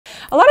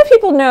A lot of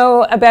people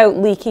know about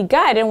leaky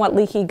gut and what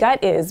leaky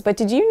gut is, but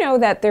did you know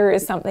that there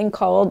is something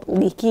called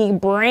leaky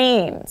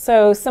brain?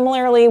 So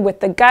similarly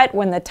with the gut,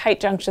 when the tight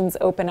junctions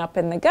open up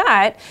in the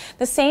gut,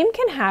 the same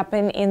can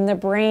happen in the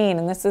brain.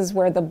 And this is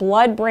where the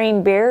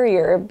blood-brain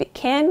barrier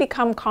can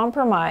become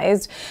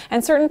compromised,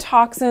 and certain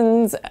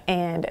toxins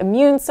and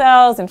immune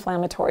cells,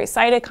 inflammatory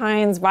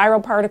cytokines,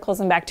 viral particles,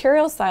 and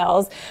bacterial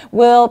cells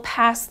will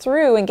pass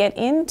through and get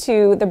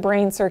into the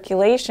brain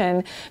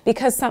circulation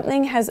because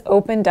something has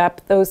opened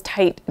up those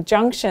tight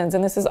junctions.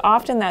 And this is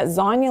often that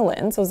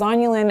zonulin. So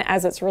zonulin,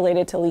 as it's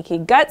related to leaky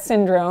gut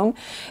syndrome,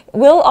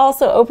 will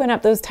also open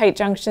up those tight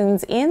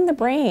junctions in the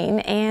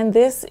brain, and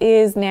this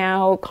is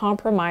now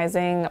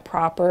compromising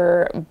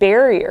proper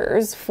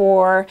barriers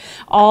for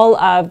all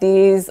of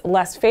these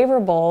less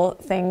favorable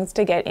things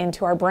to get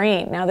into our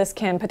brain. Now this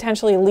can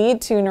potentially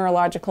lead to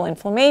neurological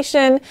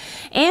inflammation,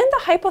 and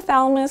the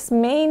hypothalamus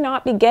may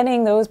not be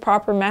getting those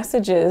proper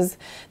messages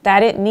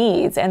that it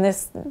needs, and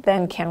this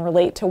then can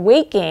relate to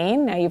weight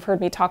gain. Now you've heard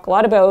me talk a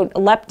lot about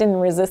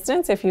leptin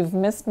resistance. If you've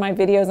missed my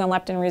videos on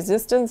leptin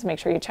resistance, make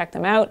sure you check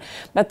them out.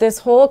 But this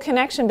whole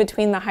connection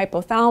between the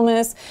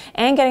hypothalamus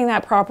and getting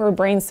that proper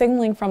brain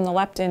signaling from the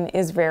leptin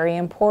is very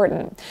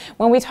important.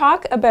 When we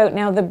talk about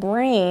now the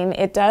brain,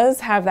 it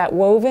does have that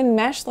woven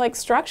mesh-like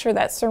structure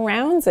that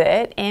surrounds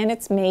it, and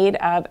it's made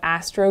of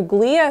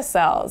astroglia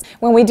cells.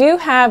 When we do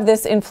have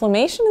this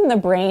inflammation in the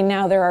brain,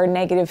 now there are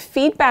negative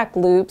feedback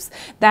loops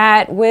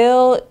that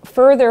will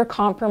further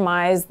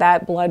compromise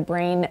that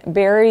blood-brain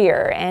barrier.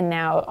 And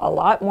now a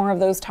lot more of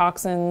those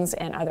toxins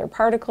and other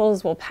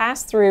particles will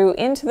pass through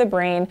into the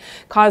brain,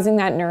 causing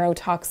that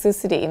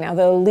neurotoxicity. Now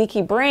the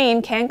leaky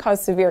brain can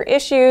cause severe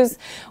issues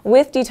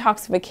with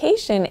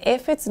detoxification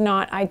if it's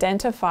not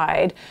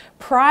identified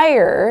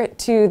prior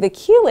to the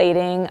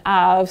chelating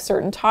of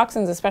certain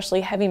toxins,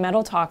 especially heavy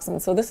metal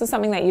toxins. So this is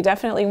something that you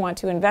definitely want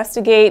to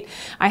investigate.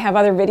 I have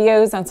other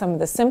videos on some of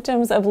the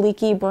symptoms of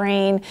leaky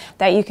brain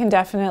that you can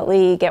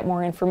definitely get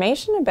more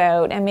information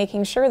about, and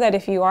making sure that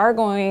if you are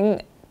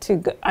going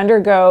to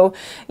undergo,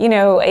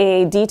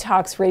 a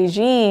detox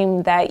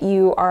regime, that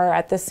you are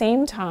at the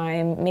same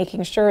time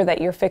making sure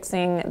that you're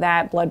fixing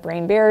that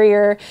blood-brain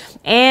barrier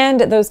and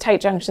those tight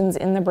junctions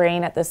in the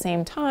brain at the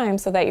same time,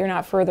 so that you're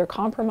not further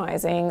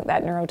compromising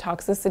that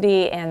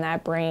neurotoxicity and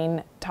that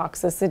brain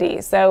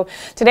toxicity. So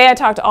today I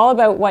talked all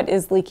about what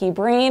is leaky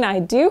brain. I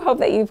do hope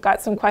that you've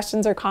got some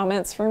questions or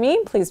comments for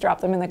me. Please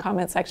drop them in the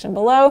comment section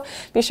below.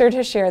 Be sure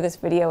to share this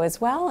video as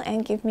well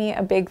and give me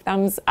a big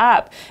thumbs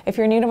up. If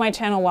you're new to my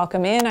channel,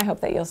 welcome in. I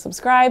hope that you'll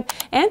subscribe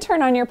and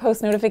turn on your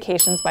post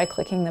notifications by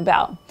clicking the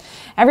bell.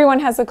 Everyone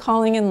has a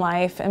calling in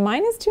life, and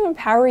mine is to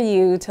empower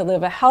you to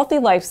live a healthy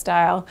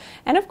lifestyle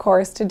and, of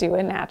course, to do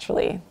it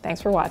naturally.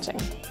 Thanks for watching.